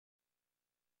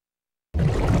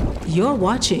You're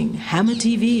watching Hammer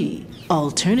TV,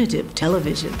 alternative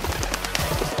television.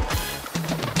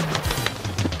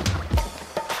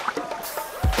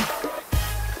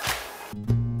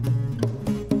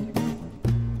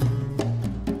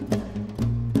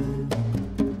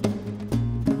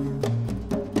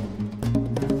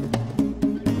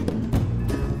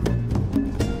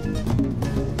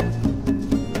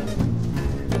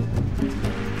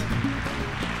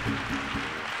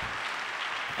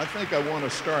 I want to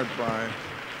start by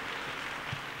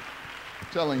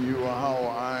telling you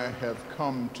how I have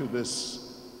come to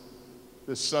this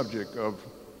subject of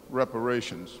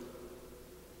reparations.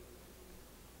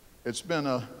 It's been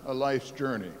a life's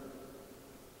journey.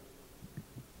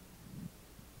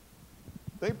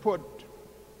 They put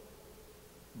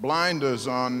blinders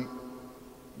on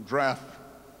draft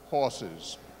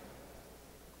horses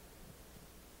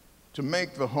to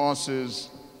make the horses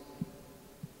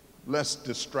less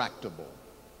distractible,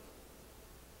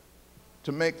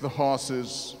 to make the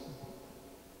horses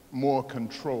more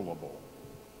controllable.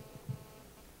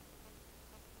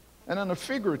 And in a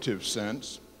figurative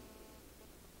sense,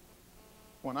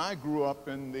 when I grew up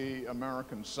in the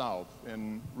American South,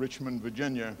 in Richmond,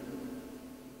 Virginia,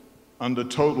 under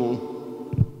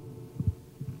total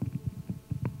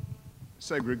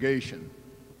segregation,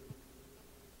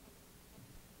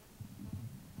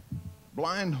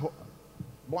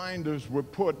 blinders were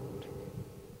put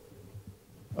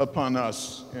upon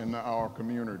us in our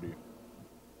community.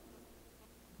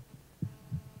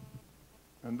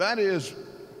 And that is,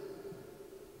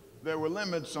 there were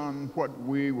limits on what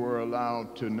we were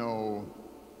allowed to know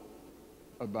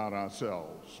about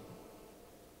ourselves.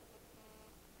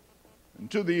 And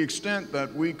to the extent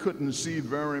that we couldn't see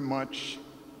very much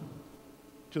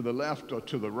to the left or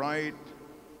to the right,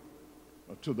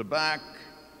 or to the back,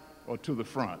 or to the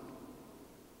front.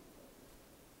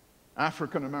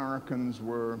 African Americans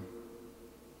were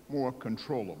more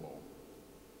controllable.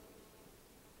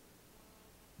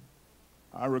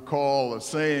 I recall a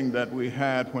saying that we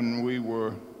had when we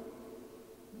were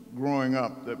growing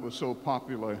up that was so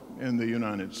popular in the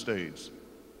United States.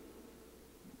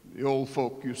 The old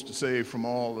folk used to say from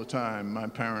all the time, my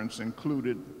parents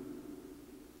included,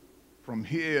 from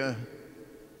here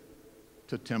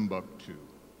to Timbuktu.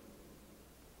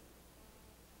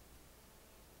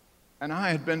 And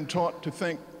I had been taught to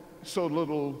think so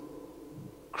little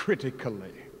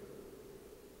critically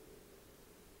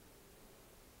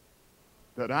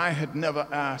that I had never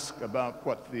asked about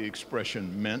what the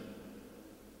expression meant.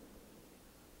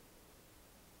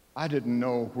 I didn't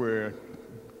know where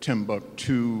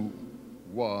Timbuktu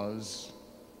was.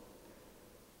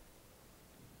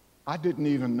 I didn't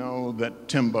even know that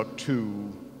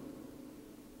Timbuktu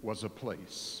was a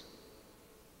place.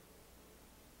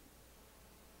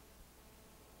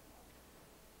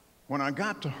 When I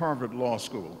got to Harvard Law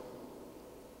School,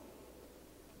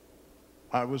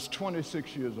 I was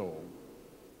 26 years old.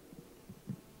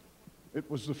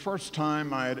 It was the first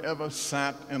time I had ever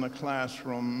sat in a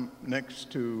classroom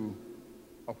next to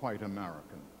a white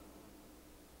American.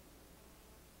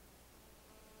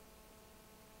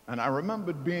 And I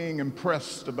remembered being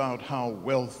impressed about how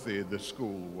wealthy the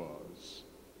school was.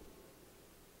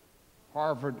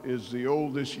 Harvard is the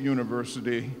oldest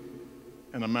university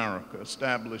in America,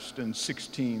 established in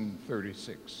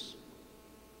 1636.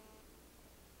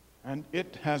 And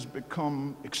it has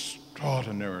become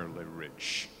extraordinarily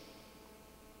rich.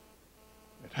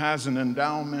 It has an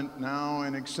endowment now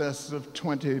in excess of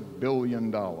 $20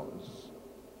 billion.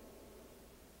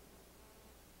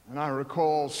 And I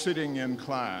recall sitting in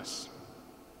class,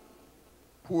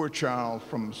 poor child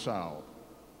from the South,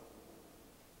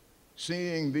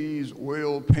 seeing these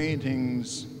oil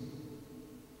paintings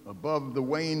above the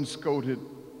wainscoted,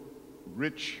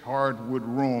 rich hardwood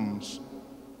rooms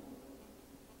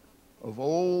of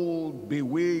old,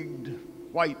 bewigged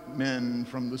white men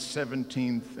from the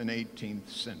 17th and 18th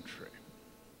century.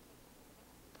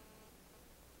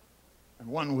 And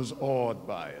one was awed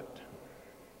by it.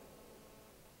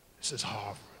 This is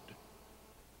Harvard.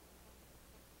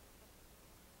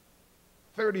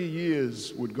 30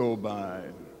 years would go by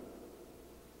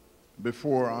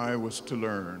before I was to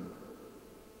learn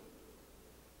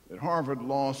that Harvard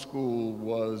Law School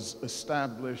was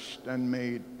established and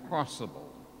made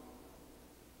possible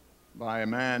by a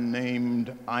man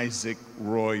named Isaac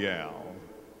Royale,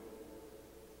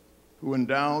 who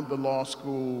endowed the law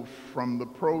school from the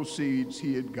proceeds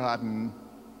he had gotten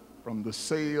from the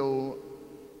sale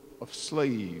of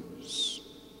slaves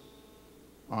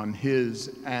on his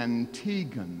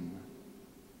Antiguan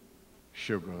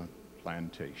sugar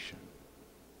plantation.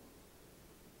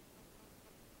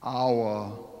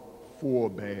 Our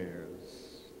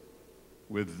forebears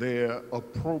with their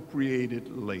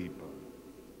appropriated labor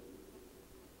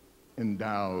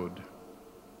endowed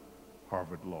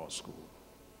Harvard Law School.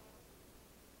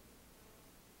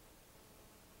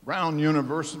 Brown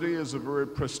University is a very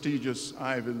prestigious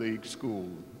Ivy League school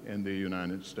in the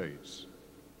United States.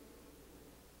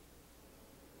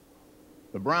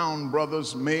 The Brown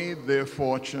brothers made their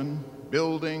fortune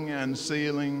building and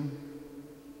sailing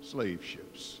slave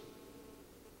ships.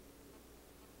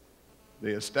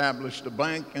 They established a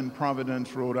bank in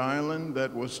Providence, Rhode Island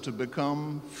that was to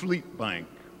become Fleet Bank,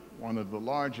 one of the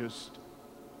largest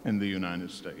in the United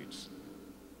States.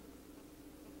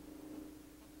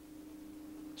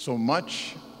 So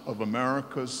much of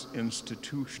America's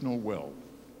institutional wealth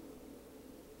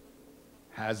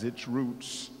has its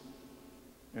roots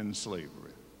in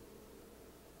slavery.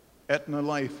 Aetna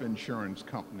Life Insurance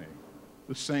Company,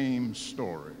 the same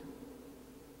story.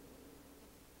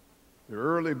 The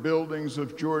early buildings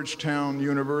of Georgetown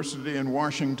University in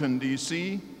Washington,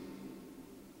 D.C.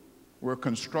 were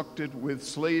constructed with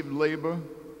slave labor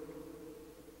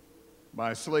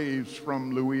by slaves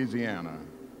from Louisiana,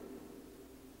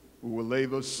 who were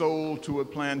later sold to a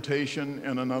plantation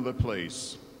in another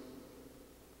place.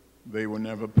 They were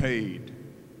never paid.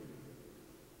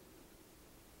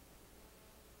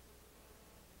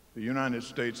 The United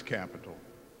States Capitol.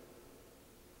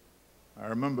 I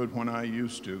remembered when I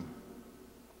used to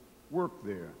work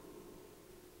there.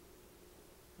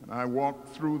 And I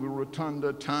walked through the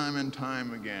rotunda time and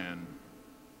time again.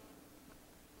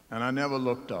 And I never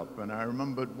looked up. And I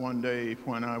remembered one day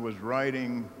when I was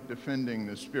writing Defending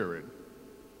the Spirit,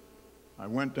 I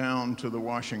went down to the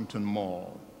Washington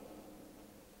Mall,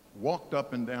 walked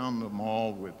up and down the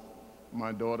mall with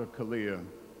my daughter Kalia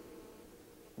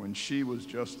when she was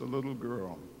just a little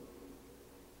girl.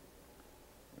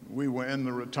 And we were in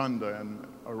the rotunda, and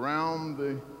around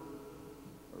the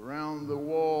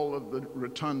wall of the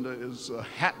rotunda is a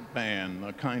hat band,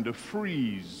 a kind of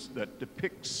frieze that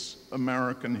depicts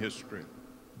American history.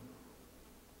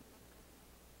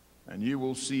 And you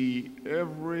will see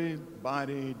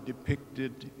everybody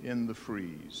depicted in the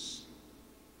frieze,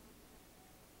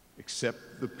 except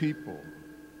the people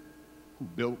who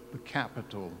built the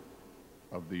Capitol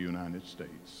of the United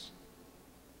States.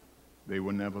 They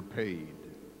were never paid.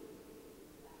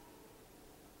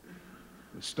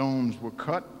 The stones were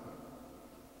cut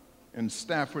in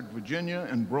Stafford, Virginia,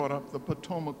 and brought up the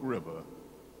Potomac River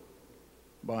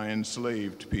by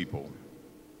enslaved people.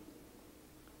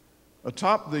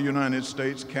 Atop the United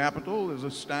States Capitol is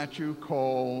a statue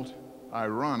called,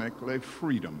 ironically,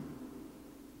 Freedom.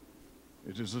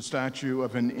 It is a statue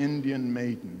of an Indian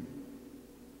maiden.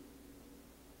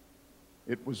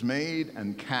 It was made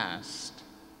and cast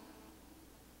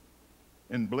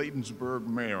in Bladensburg,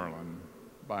 Maryland,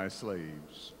 by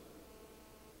slaves.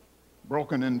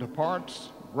 Broken into parts,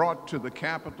 brought to the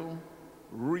Capitol,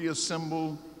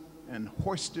 reassembled, and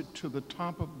hoisted to the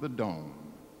top of the dome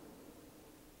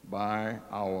by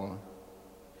our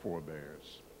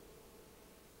forebears.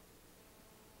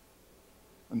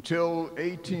 Until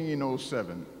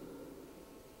 1807,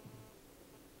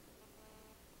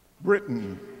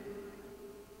 Britain,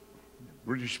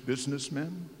 British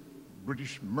businessmen,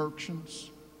 British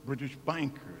merchants, British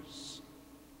bankers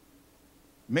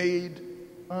made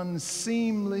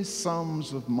unseemly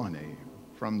sums of money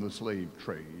from the slave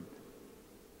trade.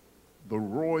 The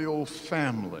royal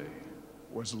family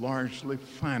was largely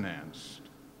financed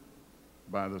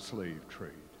by the slave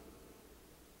trade.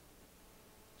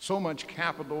 So much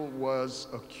capital was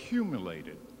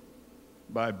accumulated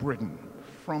by Britain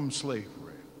from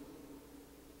slavery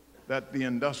that the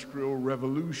Industrial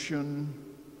Revolution,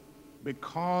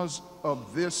 because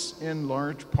of this in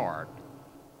large part,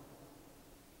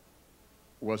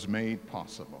 was made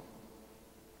possible.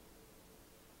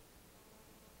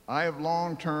 I have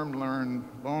long time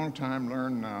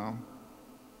learned now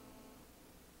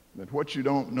that what you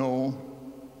don't know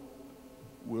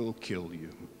will kill you.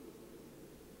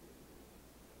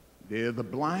 They're the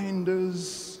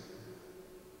blinders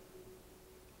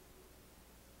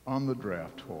on the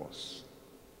draft horse.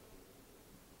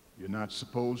 You're not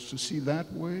supposed to see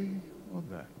that way or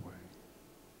that way.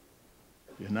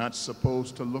 You're not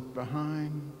supposed to look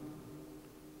behind.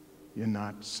 You're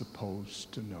not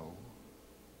supposed to know.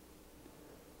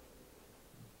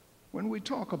 When we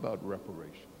talk about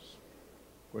reparations,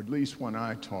 or at least when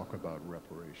I talk about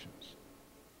reparations,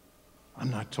 I'm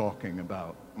not talking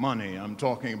about money. I'm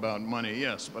talking about money,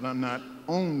 yes, but I'm not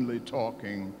only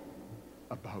talking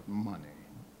about money.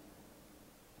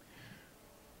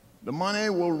 The money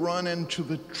will run into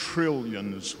the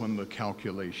trillions when the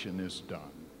calculation is done.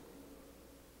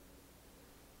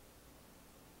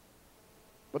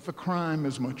 But the crime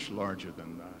is much larger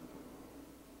than that.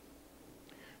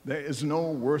 There is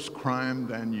no worse crime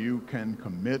than you can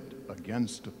commit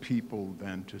against a people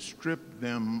than to strip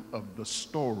them of the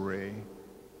story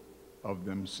of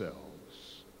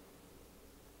themselves.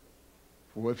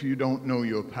 For if you don't know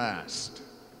your past,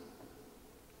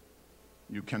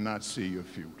 you cannot see your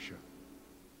future.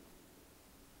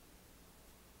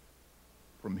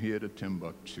 From here to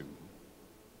Timbuktu.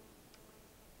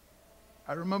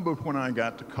 I remember when I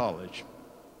got to college.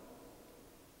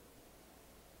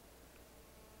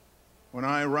 When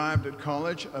I arrived at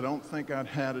college, I don't think I'd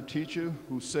had a teacher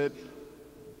who said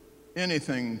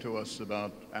anything to us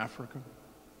about Africa,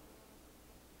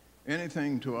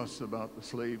 anything to us about the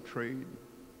slave trade,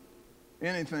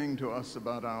 anything to us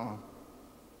about our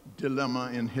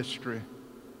dilemma in history,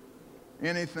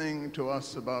 anything to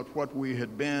us about what we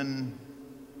had been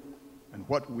and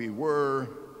what we were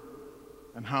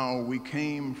and how we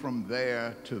came from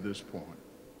there to this point.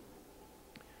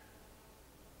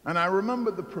 And I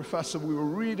remember the professor, we were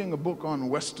reading a book on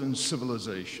Western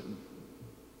civilization,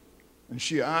 and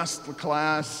she asked the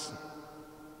class,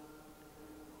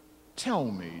 "Tell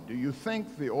me, do you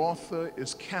think the author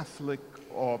is Catholic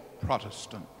or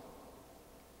Protestant?"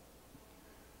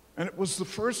 And it was the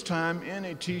first time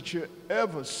any teacher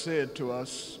ever said to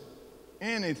us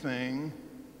anything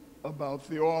about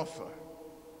the author.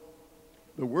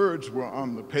 The words were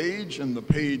on the page, and the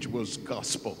page was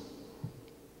gospel.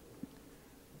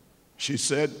 She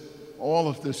said, "All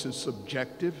of this is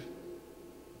subjective.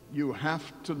 You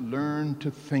have to learn to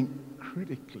think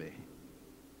critically.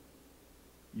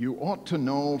 You ought to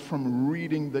know from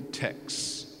reading the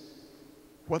text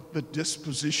what the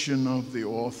disposition of the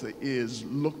author is.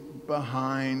 Look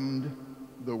behind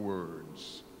the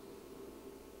words."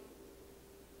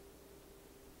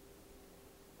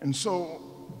 And so,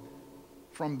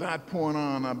 from that point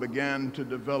on, I began to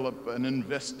develop an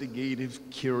investigative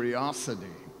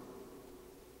curiosity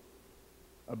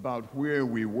about where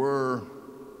we were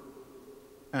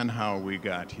and how we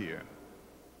got here.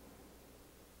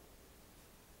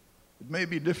 It may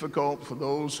be difficult for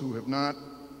those who have not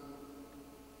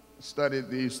studied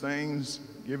these things,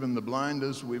 given the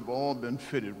blinders we've all been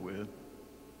fitted with,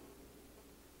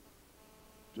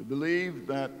 to believe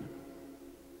that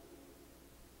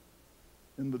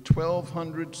in the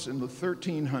 1200s, in the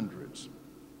 1300s,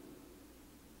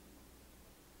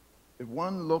 if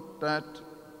one looked at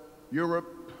Europe,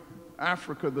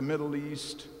 Africa, the Middle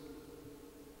East,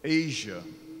 Asia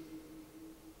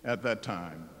at that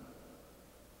time,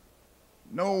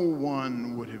 no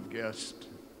one would have guessed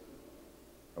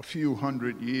a few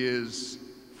hundred years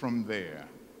from there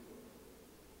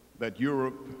that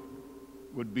Europe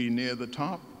would be near the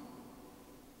top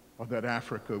or that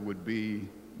Africa would be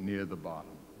near the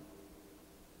bottom.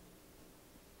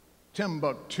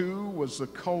 Timbuktu was the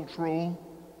cultural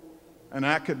and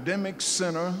academic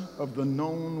center of the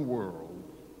known world.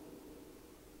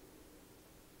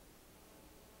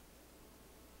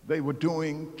 They were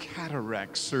doing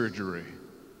cataract surgery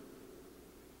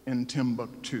in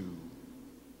Timbuktu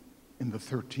in the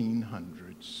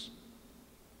 1300s,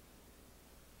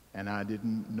 and I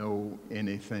didn't know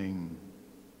anything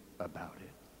about it.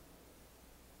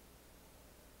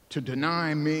 To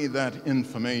deny me that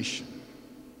information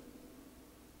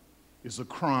is a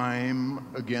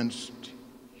crime against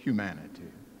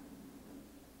humanity.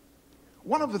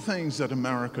 One of the things that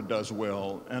America does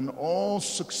well, and all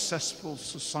successful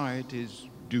societies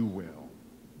do well,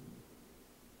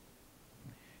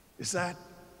 is that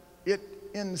it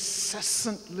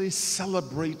incessantly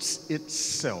celebrates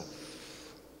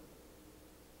itself.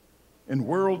 In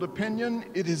world opinion,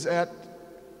 it is at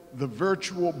the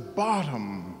virtual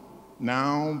bottom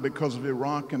now because of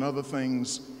Iraq and other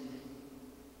things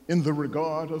in the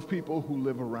regard of people who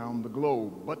live around the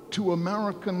globe. But to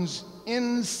Americans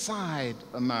inside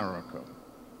America,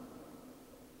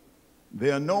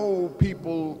 there are no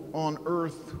people on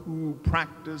earth who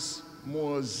practice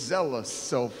more zealous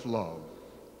self-love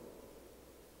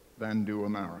than do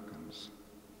Americans.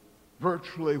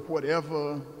 Virtually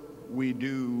whatever we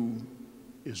do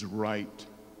is right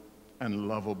and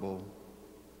lovable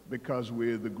because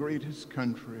we're the greatest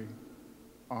country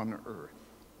on earth.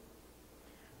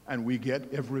 And we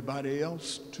get everybody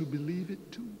else to believe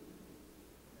it too.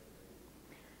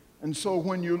 And so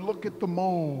when you look at the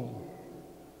mall,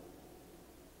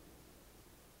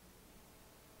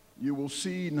 you will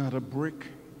see not a brick,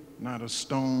 not a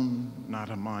stone, not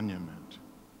a monument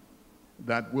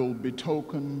that will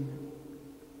betoken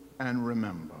and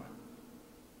remember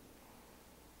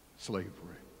slavery.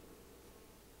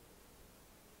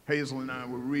 Hazel and I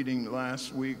were reading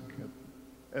last week an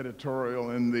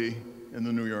editorial in the in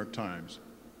the New York Times,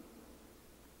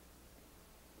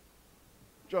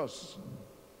 just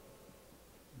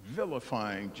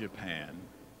vilifying Japan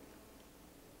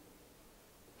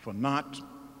for not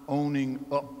owning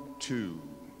up to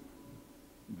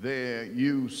their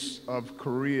use of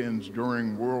Koreans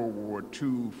during World War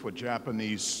II for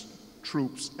Japanese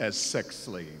troops as sex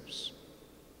slaves.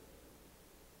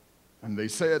 And they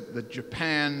said that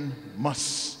Japan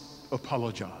must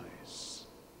apologize.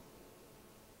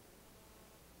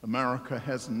 America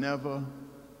has never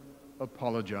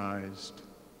apologized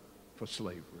for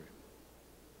slavery.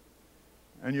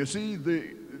 And you see,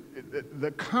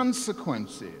 the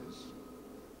consequence is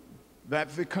that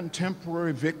the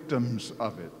contemporary victims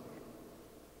of it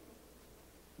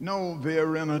know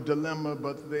they're in a dilemma,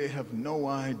 but they have no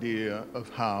idea of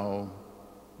how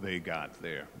they got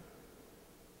there.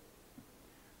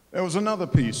 There was another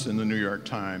piece in the New York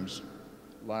Times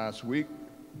last week.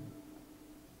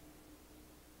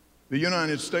 The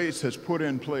United States has put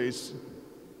in place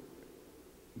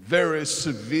very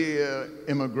severe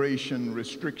immigration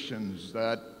restrictions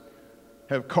that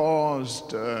have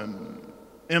caused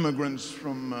immigrants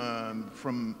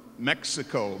from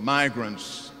Mexico,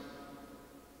 migrants,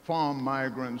 farm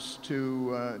migrants,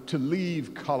 to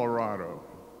leave Colorado.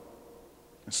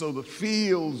 So the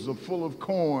fields are full of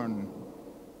corn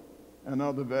and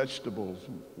other vegetables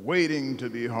waiting to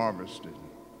be harvested.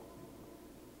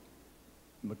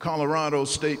 The Colorado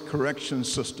State Correction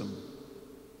System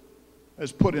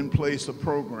has put in place a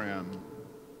program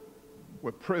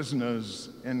where prisoners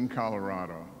in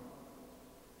Colorado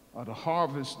are to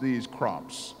harvest these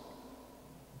crops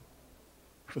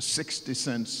for 60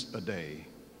 cents a day.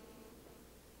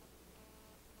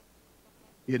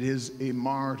 It is a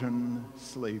modern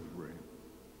slavery.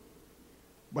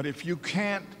 But if you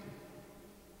can't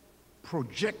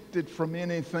project it from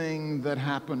anything that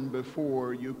happened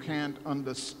before, you can't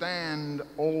understand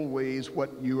always what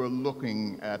you are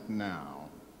looking at now.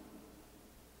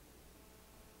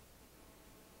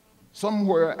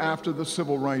 Somewhere after the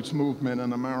civil rights movement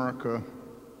in America,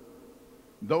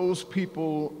 those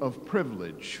people of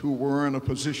privilege who were in a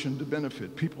position to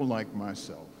benefit, people like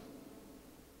myself,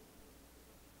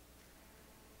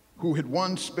 who had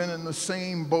once been in the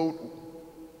same boat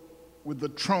with the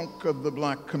trunk of the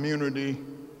black community,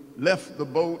 left the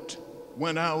boat,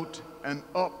 went out and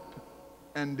up,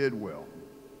 and did well.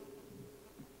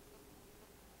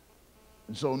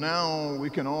 And so now we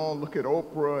can all look at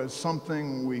Oprah as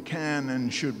something we can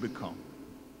and should become.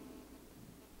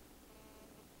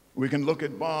 We can look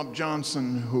at Bob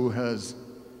Johnson, who has,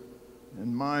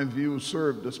 in my view,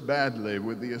 served us badly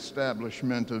with the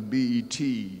establishment of BET,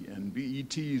 and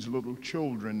BET's little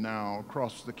children now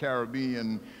across the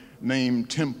Caribbean named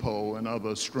Tempo and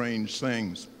other strange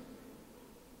things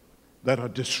that are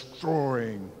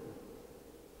destroying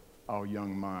our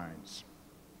young minds.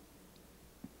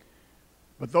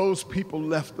 But those people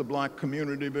left the black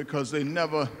community because they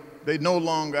no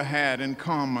longer had in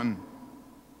common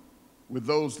with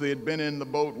those they had been in the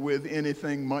boat with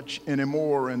anything much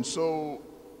anymore. And so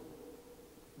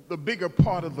the bigger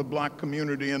part of the black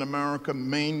community in America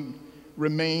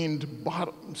remained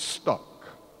bottom stuck.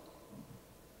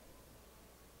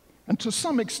 And to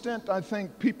some extent, I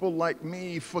think people like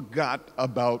me forgot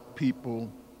about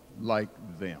people like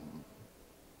them.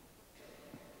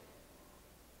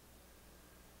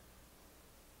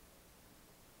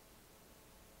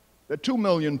 There are 2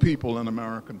 million people in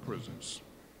American prisons.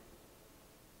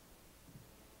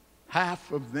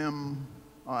 Half of them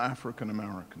are African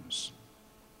Americans.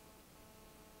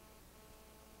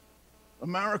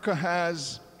 America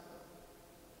has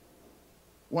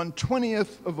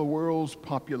 1/20th of the world's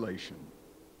population,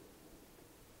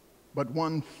 but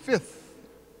 1/5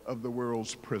 of the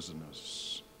world's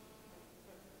prisoners.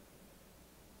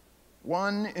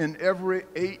 1 in every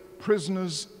 8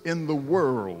 prisoners in the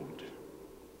world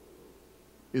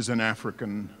is an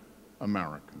African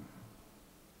American.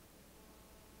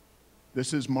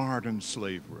 This is modern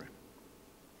slavery.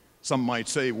 Some might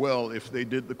say, well, if they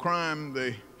did the crime,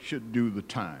 they should do the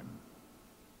time.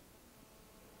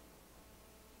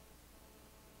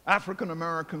 African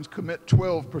Americans commit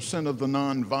 12% of the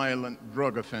nonviolent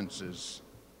drug offenses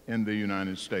in the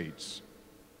United States,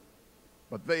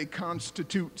 but they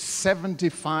constitute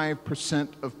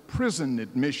 75% of prison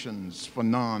admissions for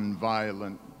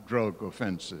nonviolent drug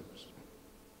offenses.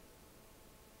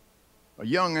 A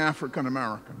young African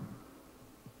American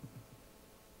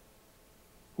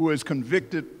who is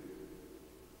convicted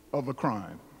of a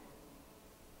crime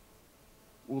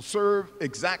will serve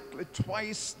exactly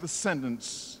twice the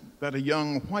sentence that a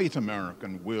young white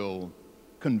American will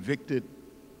convicted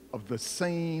of the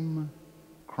same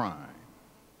crime.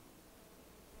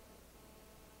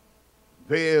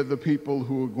 They're the people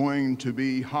who are going to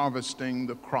be harvesting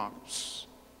the crops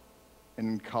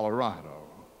in Colorado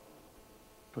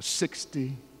for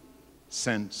 60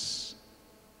 cents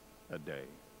a day.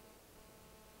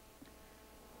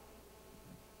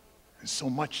 And so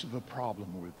much of the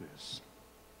problem with this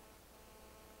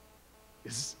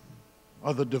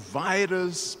are the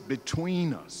dividers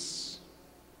between us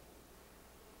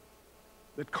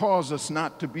that cause us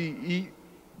not to be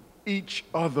each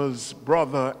other's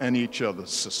brother and each other's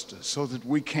sister, so that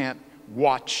we can't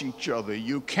watch each other.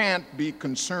 You can't be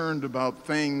concerned about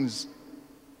things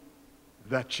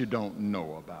that you don't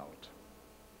know about.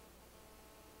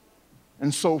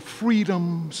 And so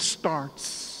freedom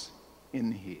starts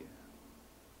in here.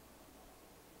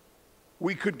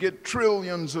 We could get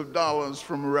trillions of dollars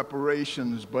from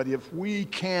reparations, but if we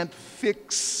can't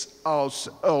fix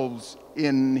ourselves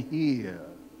in here,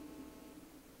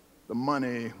 the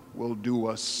money will do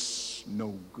us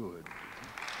no good.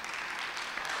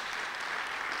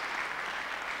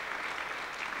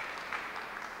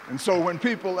 And so when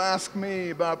people ask me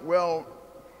about, well,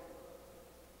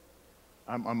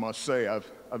 I must say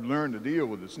I've learned to deal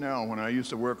with this now. When I used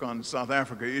to work on South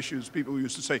Africa issues, people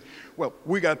used to say, well,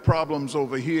 we got problems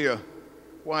over here.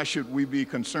 Why should we be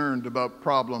concerned about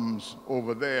problems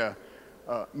over there?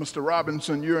 Mr.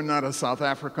 Robinson, you're not a South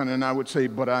African, and I would say,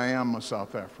 but I am a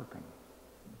South African.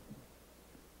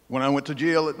 When I went to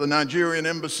jail at the Nigerian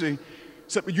embassy,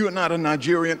 said, but you're not a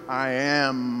Nigerian. I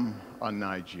am a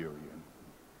Nigerian.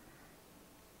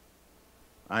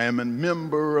 I am a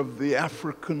member of the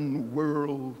African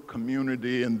world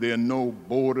community, and there are no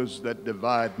borders that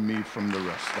divide me from the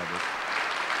rest of it.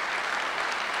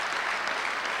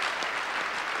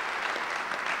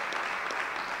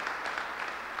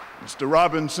 Mr.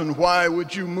 Robinson, why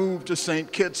would you move to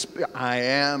St. Kitts? I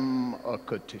am a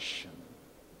Kittitian.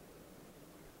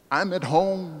 I'm at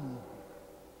home,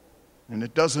 and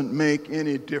it doesn't make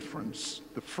any difference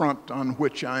the front on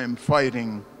which I am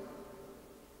fighting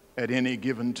at any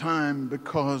given time,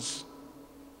 because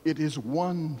it is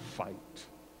one fight,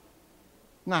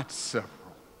 not several.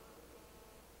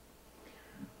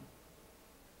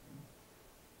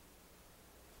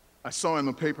 I saw in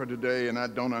the paper today, and I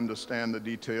don't understand the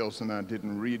details, and I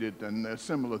didn't read it, and there's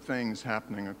similar things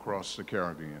happening across the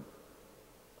Caribbean,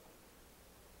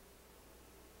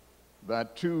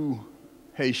 that 2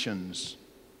 Haitians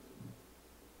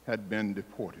had been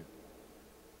deported.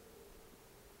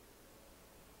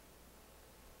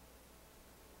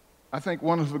 I think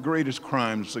one of the greatest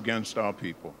crimes against our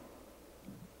people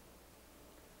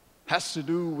has to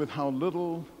do with how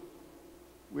little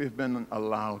we've been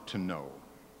allowed to know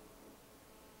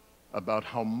about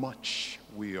how much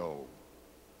we owe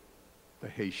the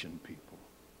Haitian people.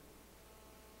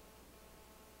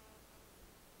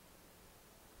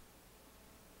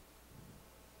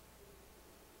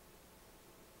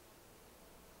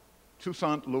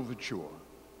 Toussaint Louverture,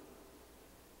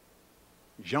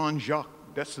 Jean-Jacques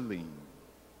Dessalines,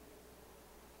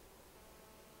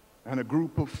 and a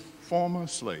group of former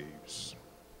slaves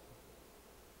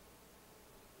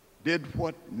did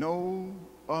what no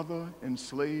other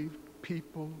enslaved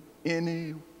people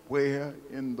anywhere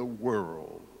in the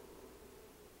world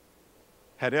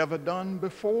had ever done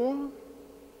before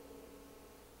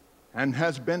and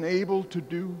has been able to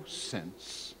do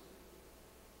since.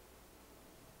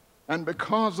 And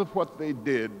because of what they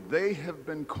did, they have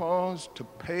been caused to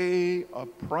pay a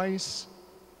price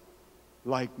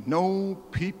like no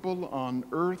people on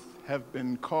earth have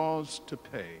been caused to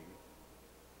pay.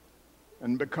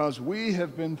 And because we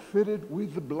have been fitted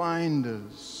with the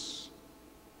blinders,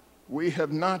 we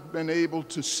have not been able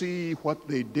to see what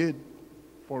they did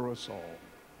for us all.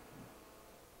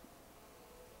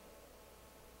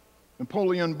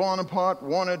 Napoleon Bonaparte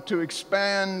wanted to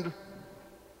expand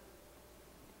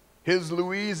his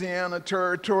Louisiana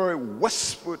territory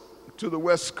westward to the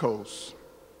West Coast.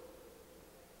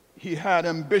 He had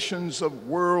ambitions of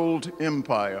world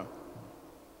empire.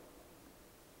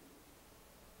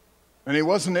 And he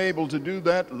wasn't able to do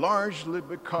that largely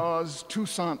because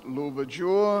Toussaint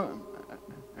Louverture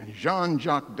and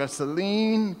Jean-Jacques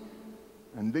Dessalines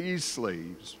and these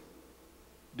slaves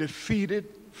defeated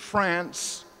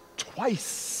France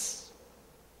twice.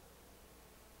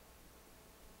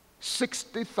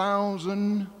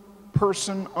 60,000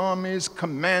 person armies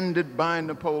commanded by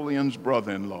Napoleon's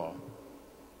brother-in-law.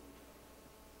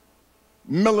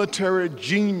 Military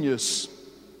genius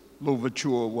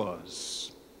Louverture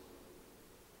was.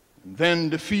 And then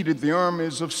defeated the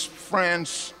armies of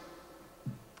France,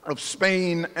 of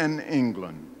Spain, and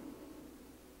England.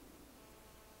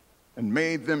 and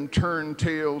made them turn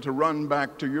tail to run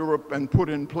back to Europe and put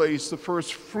in place the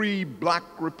first free black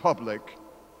republic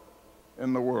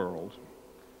in the world,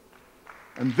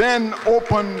 and then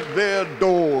opened their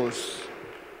doors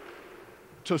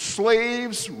to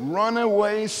slaves,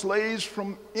 runaway slaves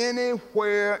from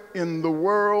anywhere in the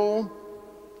world.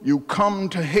 You come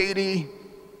to Haiti,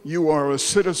 you are a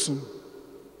citizen.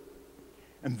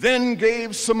 And then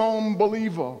gave Simón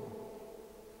Bolívar,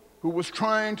 who was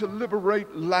trying to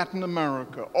liberate Latin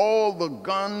America, all the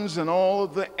guns and all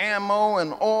of the ammo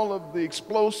and all of the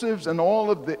explosives and all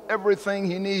of the everything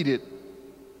he needed.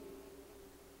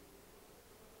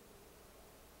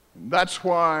 And that's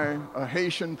why a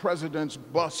Haitian president's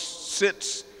bust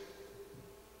sits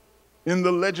in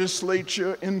the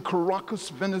legislature in Caracas,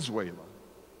 Venezuela,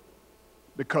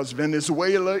 because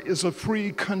Venezuela is a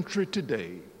free country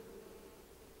today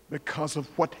because of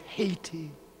what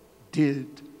Haiti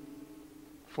did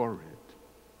for it.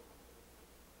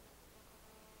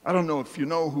 I don't know if you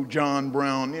know who John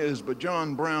Brown is, but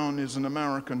John Brown is an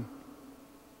American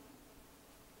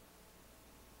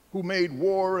who made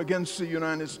war against the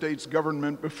United States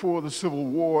government before the Civil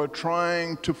War,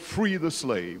 trying to free the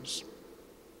slaves.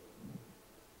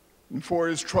 And for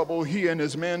his trouble, he and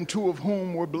his men, two of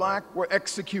whom were black, were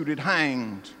executed,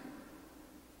 hanged.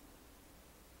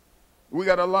 We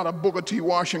got a lot of Booker T.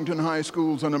 Washington high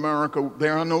schools in America.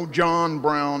 There are no John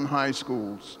Brown high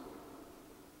schools.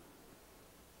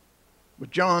 But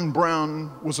John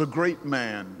Brown was a great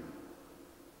man,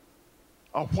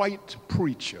 a white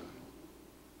preacher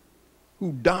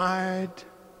who died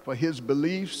for his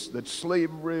beliefs that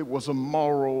slavery was a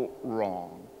moral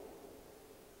wrong.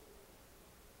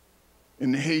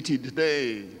 In Haiti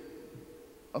today,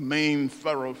 a main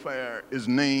thoroughfare is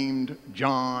named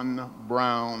John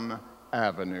Brown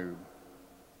Avenue.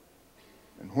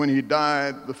 And when he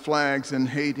died, the flags in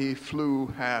Haiti flew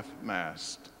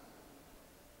half-mast.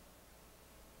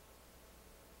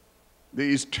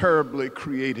 These terribly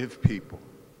creative people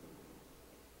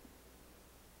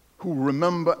who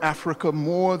remember Africa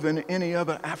more than any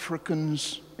other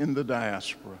Africans in the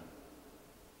diaspora.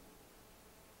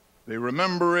 They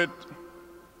remember it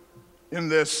in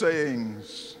their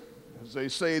sayings. As they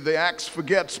say, the axe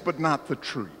forgets, but not the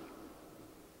tree.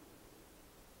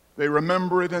 They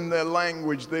remember it in their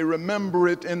language. They remember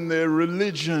it in their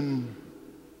religion,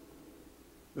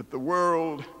 that the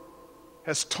world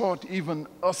has taught even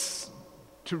us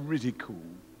to ridicule.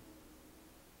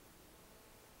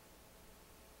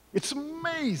 It's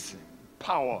amazing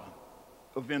power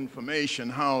of information,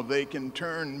 how they can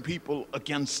turn people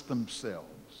against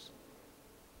themselves.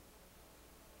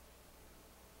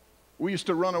 We used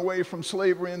to run away from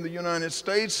slavery in the United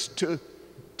States to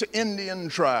Indian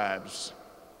tribes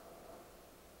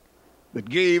that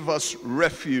gave us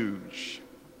refuge.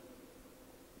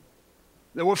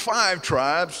 There were 5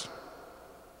 tribes,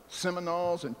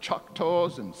 Seminoles and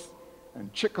Choctaws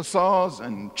and Chickasaws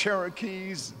and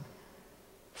Cherokees.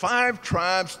 5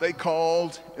 tribes they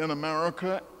called in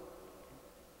America,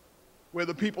 where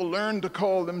the people learned to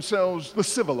call themselves the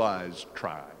civilized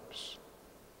tribes.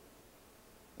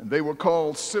 And they were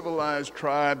called civilized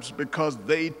tribes because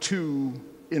they too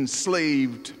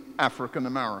enslaved African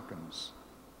Americans,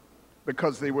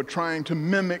 because they were trying to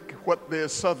mimic what their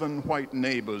southern white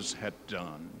neighbors had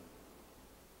done.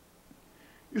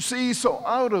 You see, so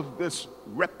out of this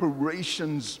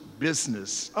reparations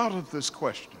business, out of this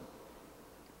question,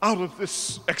 out of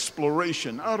this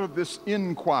exploration, out of this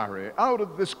inquiry, out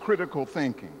of this critical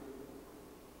thinking,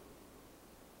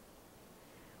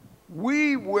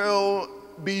 we will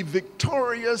be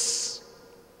victorious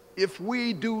if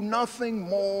we do nothing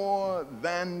more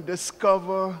than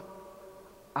discover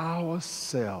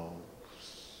ourselves.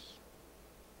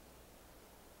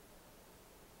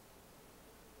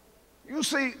 You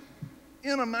see,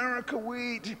 in America,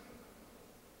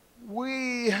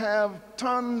 we have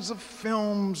tons of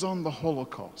films on the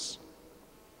Holocaust.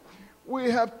 We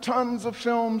have tons of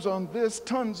films on this,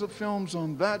 tons of films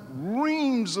on that,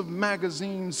 reams of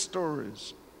magazine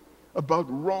stories about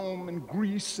Rome and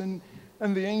Greece and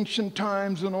the ancient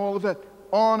times and all of that,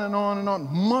 on and on and on,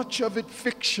 much of it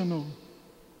fictional.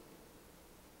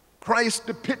 Christ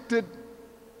depicted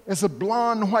as a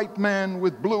blonde white man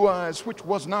with blue eyes, which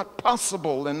was not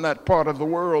possible in that part of the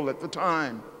world at the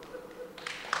time.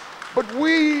 But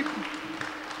we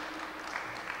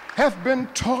have been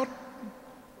taught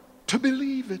to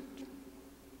believe it.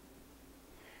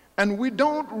 And we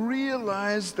don't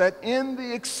realize that in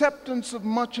the acceptance of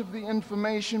much of the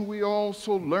information, we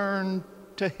also learn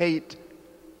to hate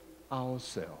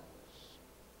ourselves.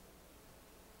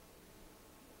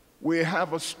 We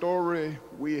have a story,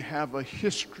 we have a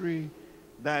history,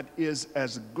 that is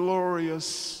as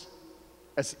glorious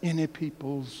as any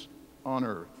people's on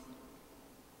earth.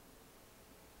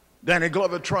 Danny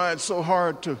Glover tried so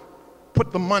hard to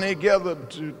put the money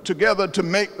together to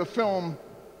make the film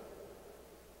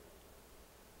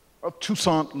of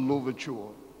Toussaint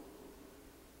Louverture.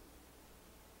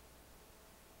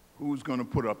 Who's going to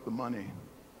put up the money?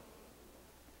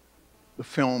 The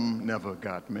film never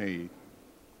got made.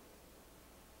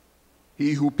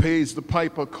 He who pays the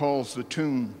piper calls the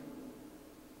tune.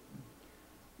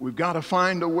 We've got to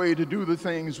find a way to do the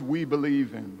things we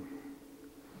believe in.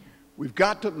 We've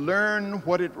got to learn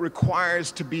what it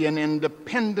requires to be an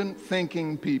independent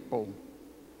thinking people.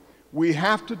 We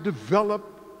have to develop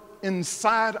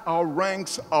inside our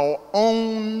ranks our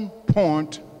own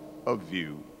point of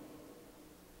view.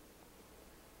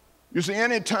 You see,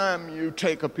 anytime you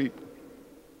take a people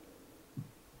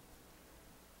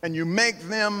and you make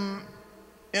them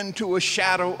into a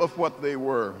shadow of what they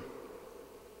were,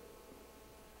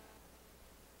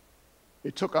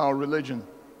 it took our religion,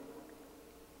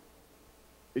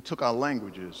 it took our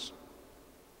languages,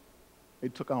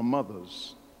 it took our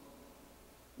mothers,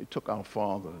 it took our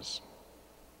fathers,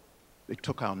 they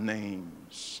took our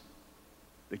names,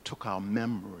 they took our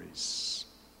memories,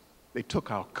 they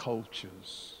took our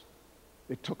cultures,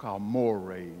 they took our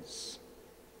mores,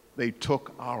 they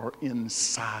took our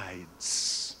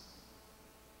insides.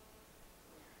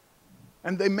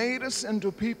 And they made us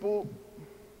into people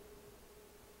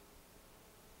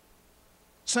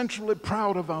centrally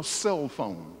proud of our cell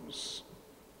phones.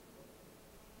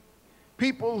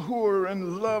 People who are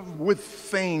in love with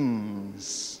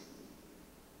things.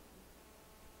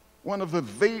 One of the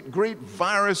great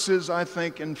viruses, I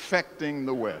think, infecting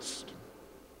the West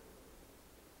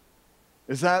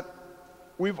is that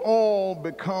we've all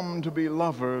become to be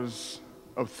lovers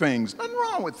of things. Nothing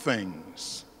wrong with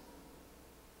things.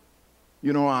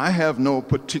 You know, I have no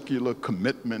particular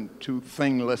commitment to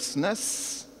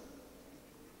thinglessness,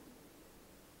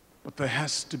 but there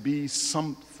has to be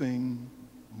something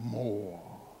more.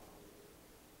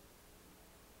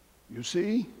 You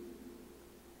see,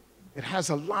 it has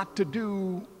a lot to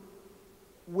do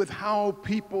with how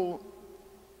people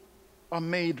are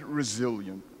made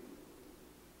resilient.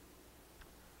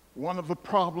 One of the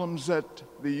problems that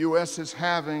the U.S. is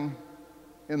having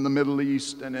in the Middle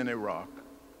East and in Iraq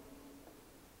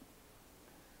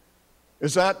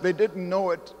is that they didn't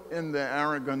know it in their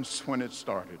arrogance when it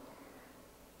started.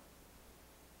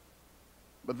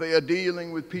 But they are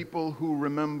dealing with people who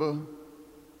remember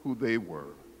who they were.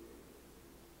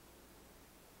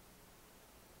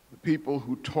 The people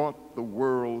who taught the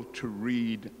world to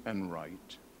read and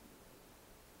write.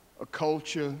 A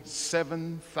culture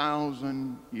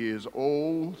 7,000 years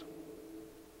old,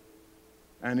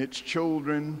 and its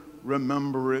children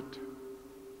remember it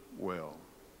well.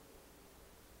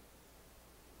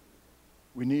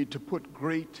 We need to put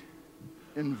great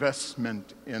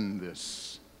investment in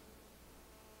this.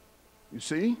 You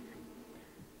see?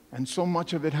 And so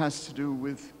much of it has to do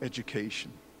with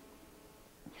education.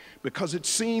 Because it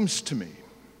seems to me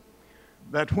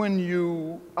that when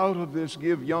you, out of this,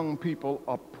 give young people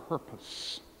a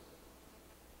purpose.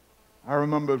 I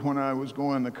remembered when I was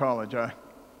going to college, I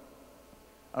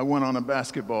went on a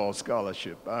basketball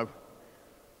scholarship.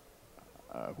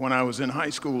 When I was in high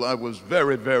school, I was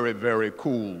very, very, very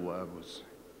cool.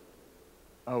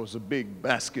 I was a big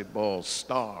basketball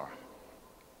star.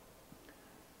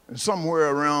 And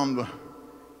somewhere around the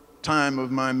time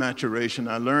of my maturation,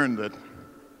 I learned that it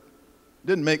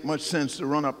didn't make much sense to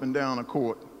run up and down a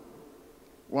court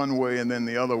one way and then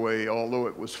the other way. Although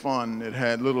it was fun, it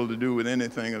had little to do with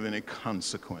anything of any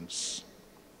consequence.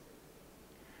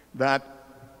 That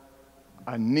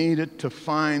I needed to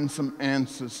find some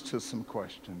answers to some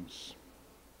questions.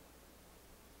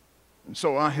 And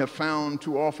so I have found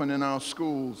too often in our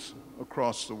schools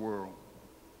across the world,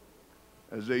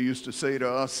 as they used to say to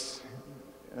us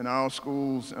in our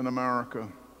schools in America,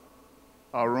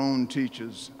 our own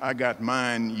teachers, I got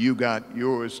mine, you got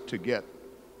yours to get.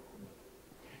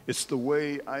 It's the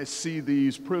way I see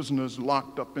these prisoners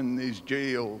locked up in these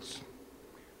jails.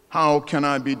 How can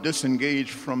I be disengaged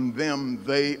from them?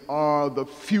 They are the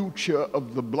future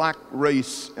of the black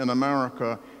race in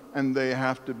America, and they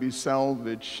have to be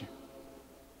salvaged.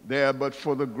 There, but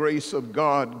for the grace of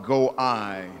God, go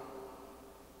I.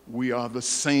 We are the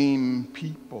same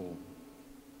people.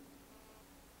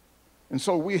 And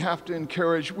so we have to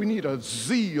encourage, we need a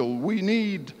zeal, we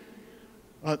need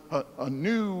a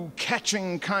new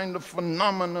catching kind of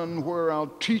phenomenon where our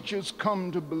teachers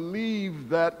come to believe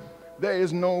that there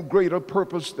is no greater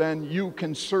purpose than you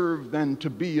can serve than to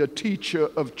be a teacher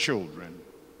of children.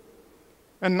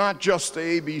 And not just the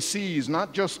ABCs,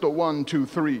 not just the 1, 2,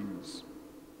 3s,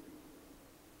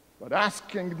 but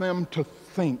asking them to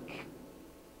think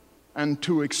and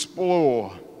to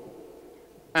explore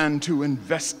and to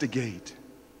investigate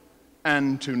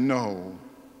and to know.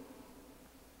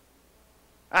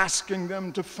 Asking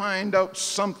them to find out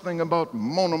something about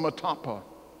Monomotapa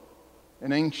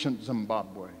in ancient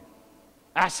Zimbabwe.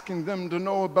 Asking them to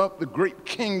know about the great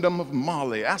kingdom of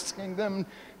Mali. Asking them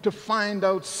to find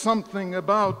out something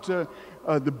about the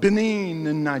Benin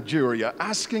in Nigeria.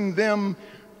 Asking them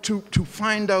to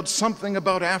find out something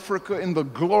about Africa in the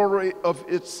glory of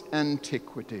its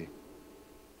antiquity,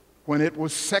 when it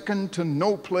was second to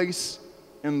no place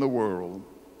in the world.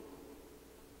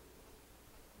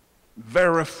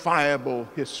 Verifiable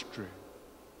history.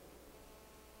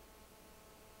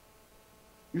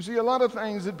 You see, a lot of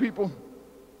things that people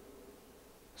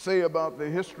say about the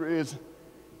history is,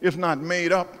 if not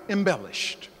made up,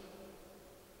 embellished.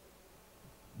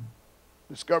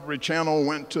 Discovery Channel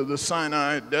went to the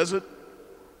Sinai Desert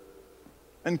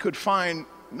and could find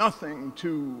nothing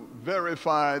to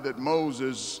verify that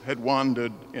Moses had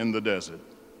wandered in the desert.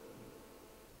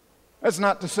 That's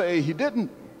not to say he didn't,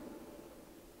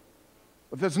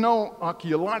 but there's no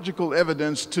archaeological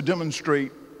evidence to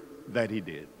demonstrate that he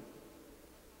did.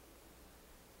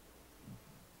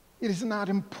 It is not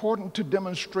important to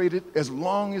demonstrate it as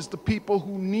long as the people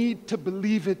who need to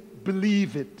believe it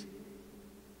believe it.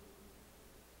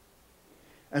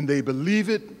 And they believe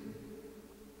it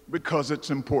because it's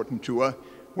important to us.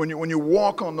 When you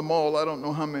walk on the mall, I don't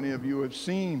know how many of you have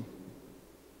seen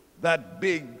that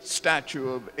big statue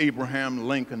of Abraham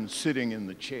Lincoln sitting in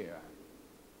the chair.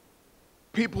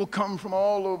 People come from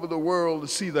all over the world to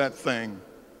see that thing.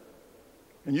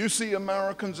 And you see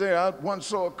Americans there. I once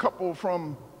saw a couple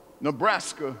from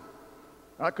Nebraska.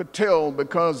 I could tell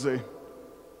because they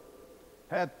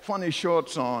had funny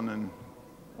shorts on and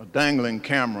a dangling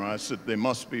camera. I said they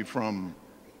must be from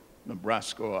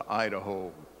Nebraska or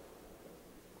Idaho.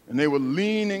 And they were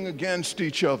leaning against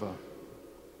each other.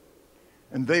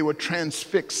 And they were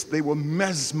transfixed. They were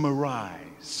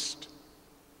mesmerized.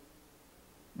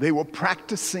 They were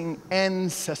practicing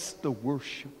ancestor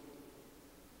worship.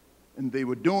 And they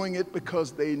were doing it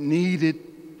because they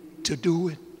needed to do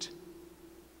it.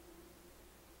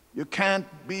 You can't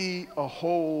be a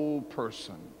whole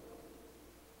person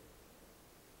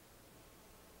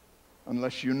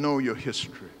unless you know your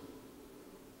history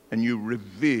and you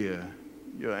revere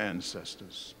your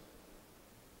ancestors.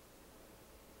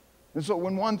 And so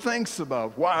when one thinks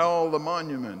about why all the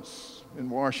monuments in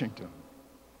Washington,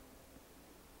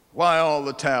 why all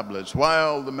the tablets, why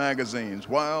all the magazines,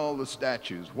 why all the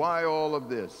statues, why all of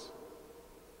this,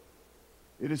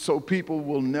 it is so people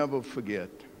will never forget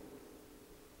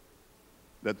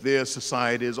that their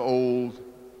society is old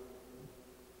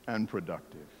and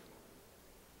productive.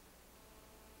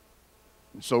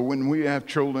 And so when we have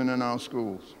children in our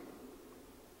schools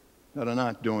that are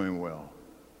not doing well,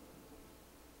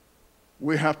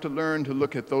 we have to learn to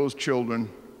look at those children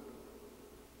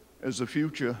as the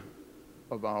future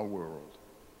of our world.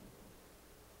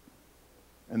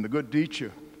 And the good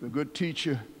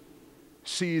teacher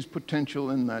sees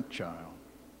potential in that child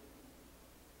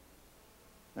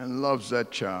and loves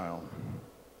that child.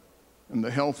 And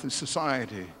the healthy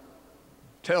society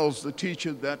tells the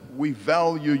teacher that we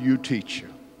value you, teacher,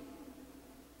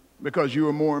 because you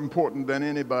are more important than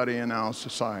anybody in our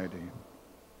society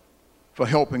for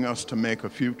helping us to make a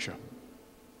future.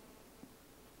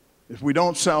 If we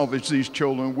don't salvage these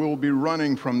children, we'll be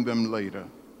running from them later.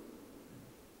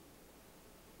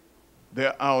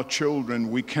 They're our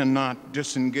children. We cannot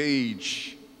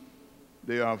disengage.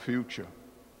 They're our future.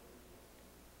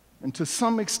 And to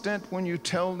some extent, when you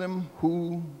tell them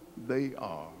who they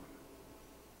are,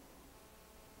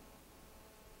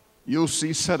 you'll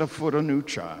see set afoot a new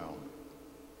child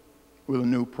with a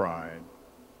new pride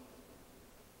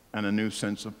and a new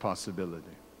sense of possibility.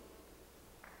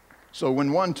 So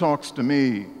when one talks to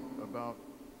me about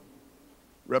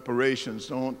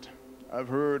reparations, I've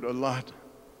heard a lot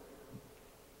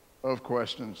of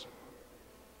questions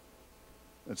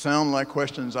that sound like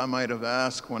questions I might have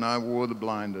asked when I wore the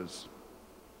blinders.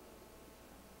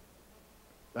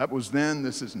 That was then,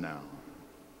 this is now.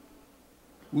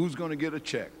 Who's going to get a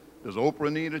check? Does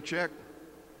Oprah need a check?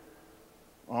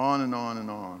 On and on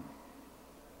and on.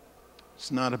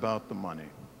 It's not about the money.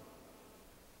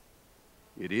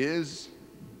 It is,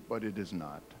 but it is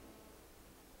not.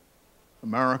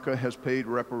 America has paid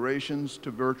reparations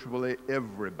to virtually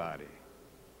everybody,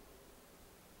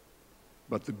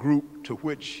 but the group to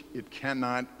which it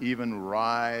cannot even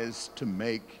rise to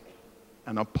make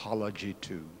an apology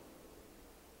to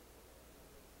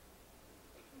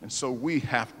And so we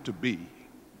have to be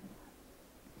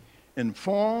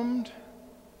informed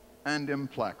and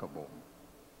implacable.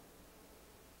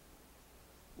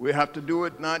 We have to do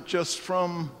it not just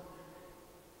from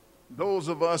those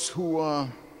of us who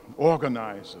are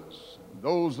organizers,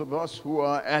 those of us who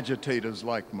are agitators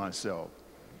like myself.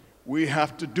 We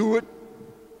have to do it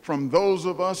from those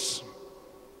of us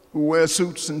who wear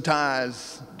suits and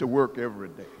ties to work every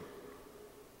day,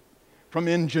 from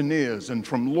engineers and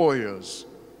from lawyers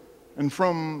and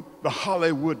from the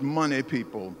Hollywood money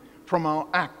people, from our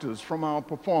actors, from our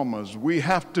performers. We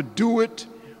have to do it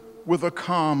with a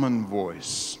common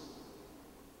voice.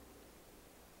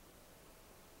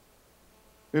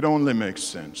 It only makes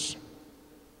sense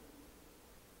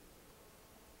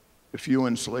if you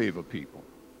enslave a people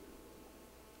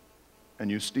and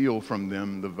you steal from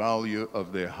them the value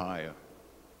of their hire,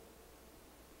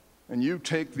 and you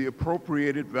take the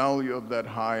appropriated value of that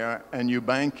hire and you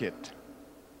bank it,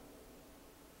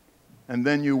 and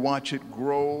then you watch it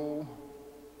grow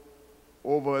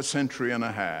over a century and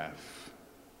a half.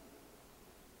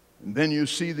 And then you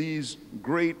see these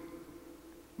great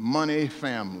money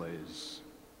families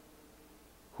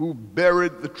who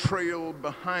buried the trail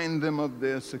behind them of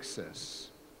their success.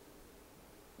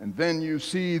 And then you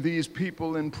see these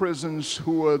people in prisons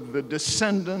who are the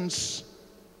descendants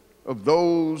of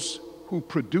those who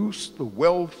produced the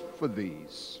wealth for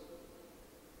these.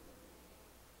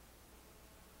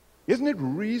 Isn't it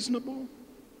reasonable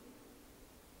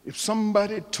if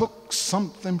somebody took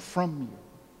something from you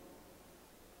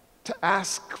to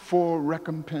ask for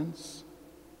recompense?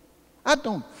 I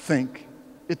don't think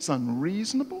it's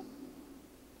unreasonable.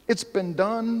 It's been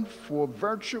done for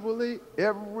virtually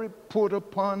every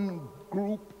put-upon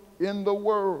group in the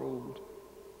world.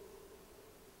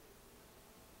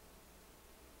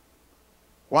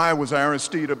 Why was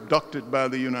Aristide abducted by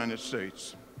the United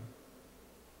States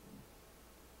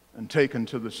and taken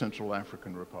to the Central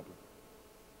African Republic?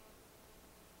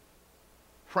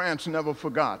 France never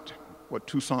forgot what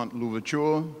Toussaint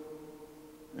Louverture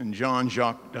and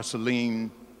Jean-Jacques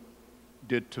Dessalines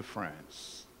did to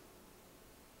France.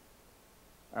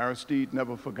 Aristide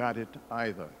never forgot it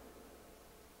either.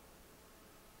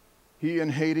 He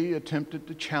and Haiti attempted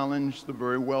to challenge the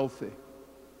very wealthy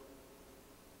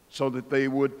so that they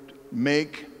would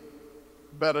make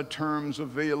better terms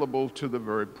available to the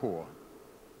very poor.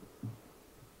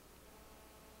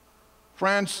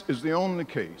 France is the only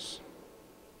case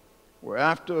where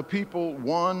after a people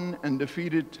won and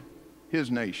defeated his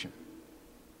nation,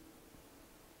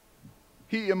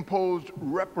 he imposed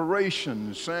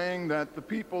reparations, saying that the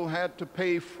people had to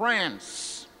pay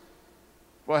France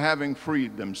for having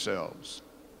freed themselves.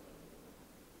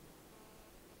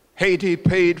 Haiti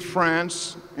paid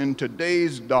France in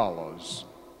today's dollars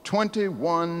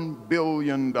 $21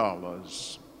 billion.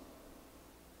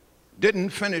 Didn't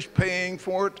finish paying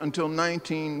for it until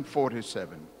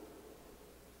 1947.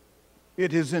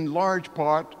 It is in large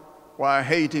part why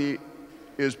Haiti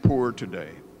is poor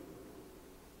today.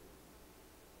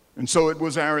 And so it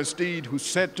was Aristide who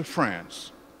said to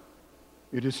France,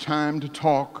 it is time to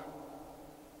talk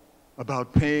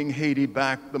about paying Haiti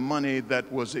back the money that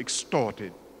was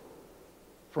extorted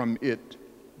from it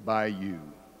by you.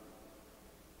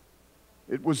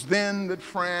 It was then that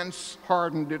France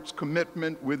hardened its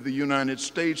commitment with the United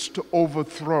States to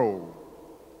overthrow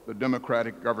the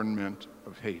democratic government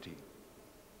of Haiti.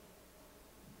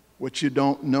 What you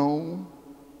don't know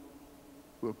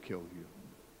will kill you.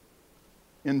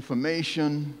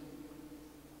 Information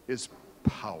is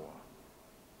power.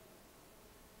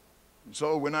 And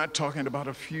so we're not talking about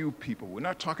a few people. We're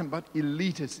not talking about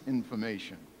elitist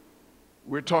information.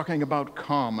 We're talking about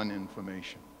common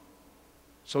information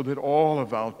so that all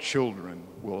of our children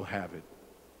will have it.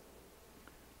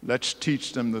 Let's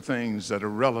teach them the things that are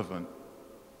relevant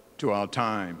to our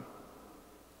time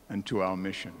and to our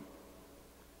mission.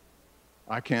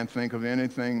 I can't think of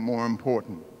anything more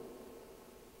important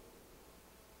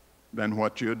than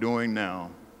what you're doing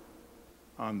now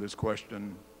on this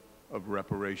question of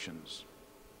reparations,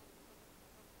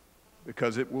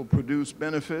 because it will produce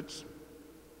benefits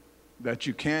that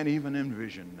you can't even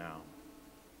envision now.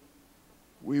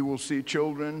 We will see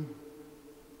children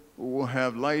who will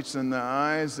have lights in their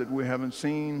eyes that we haven't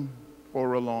seen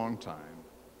for a long time.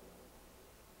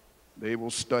 They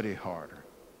will study harder.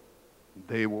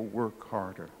 They will work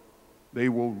harder. They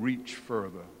will reach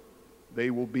further. They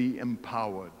will be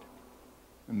empowered.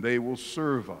 And they will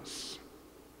serve us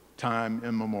time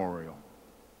immemorial.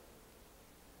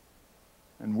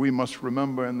 And we must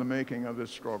remember in the making of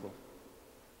this struggle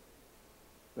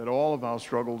that all of our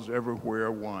struggles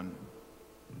everywhere won.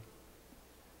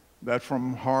 that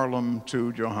from Harlem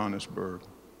to Johannesburg,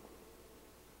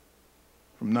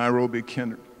 from Nairobi,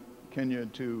 Kenya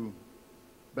to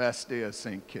Bastia,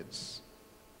 St. Kitts,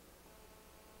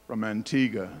 from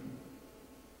Antigua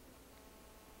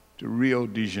to Rio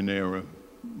de Janeiro,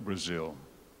 Brazil,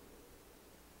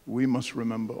 we must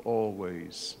remember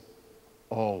always,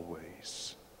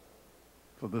 always,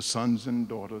 for the sons and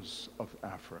daughters of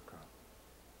Africa,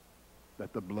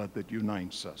 that the blood that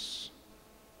unites us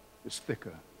is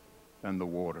thicker than the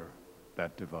water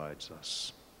that divides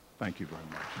us. Thank you very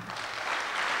much.